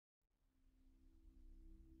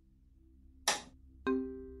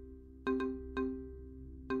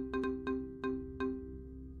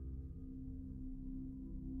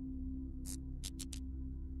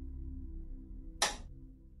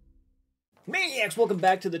Maniacs, welcome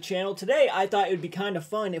back to the channel. Today, I thought it would be kind of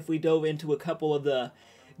fun if we dove into a couple of the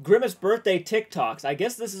Grimace birthday TikToks. I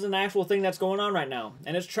guess this is an actual thing that's going on right now,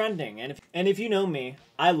 and it's trending. And if you know me,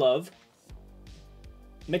 I love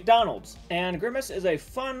McDonald's. And Grimace is a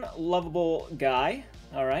fun, lovable guy.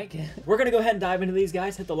 All right, we're gonna go ahead and dive into these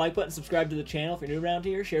guys. Hit the like button, subscribe to the channel if you're new around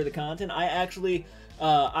here, share the content. I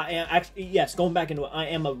am actually, yes, going back into it, I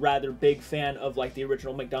am a rather big fan of like the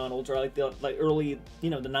original McDonald's, or like the early, the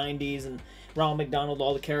 90s, and Ronald McDonald,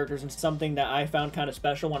 all the characters, and something that I found kind of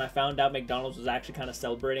special when I found out McDonald's was actually kind of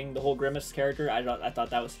celebrating the whole Grimace character. I thought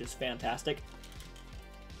that was just fantastic.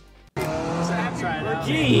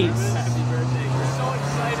 Jeez! Happy birthday, Grimace. So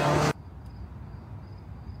excited.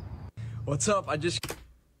 What's up?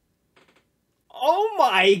 Oh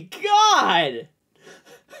my god!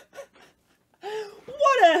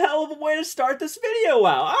 What a hell of a way to start this video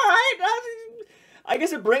out. Alright, I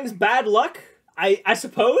guess it brings bad luck, I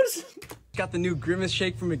suppose? Got the new Grimace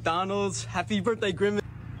shake from McDonald's. Happy birthday, Grimace.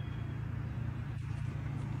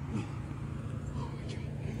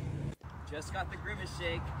 Just got the Grimace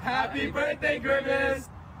shake. Happy birthday, Grimace.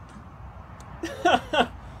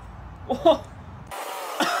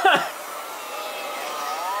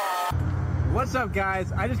 What's up,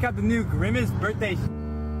 guys? I just got the new Grimace birthday.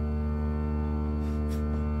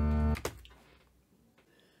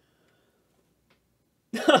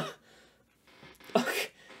 Okay.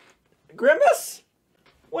 Grimace?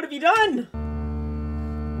 What have you done?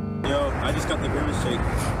 Yo, I just got the Grimace shake.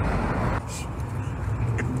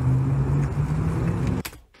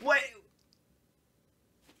 Wait.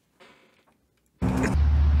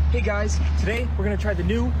 Hey guys, today we're gonna try the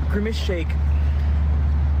new Grimace shake.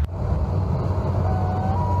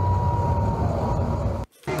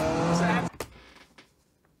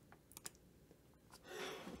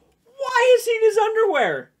 Why is he in his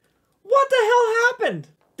underwear? What the hell happened?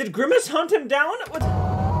 Did Grimace hunt him down? What?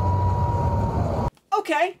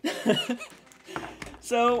 Okay.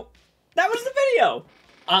 So, that was the video.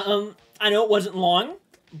 I know it wasn't long,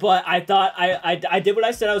 but I thought I did what I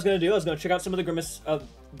said I was going to do. I was going to check out some of the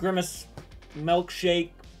Grimace milkshake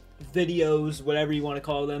videos, whatever you want to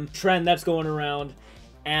call them, trend that's going around.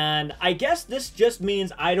 And I guess this just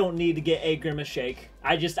means I don't need to get a Grimace shake.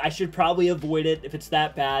 I should probably avoid it if it's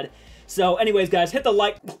that bad. So anyways, guys, hit the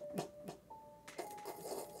like.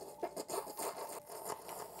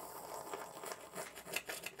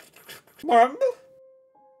 Mom?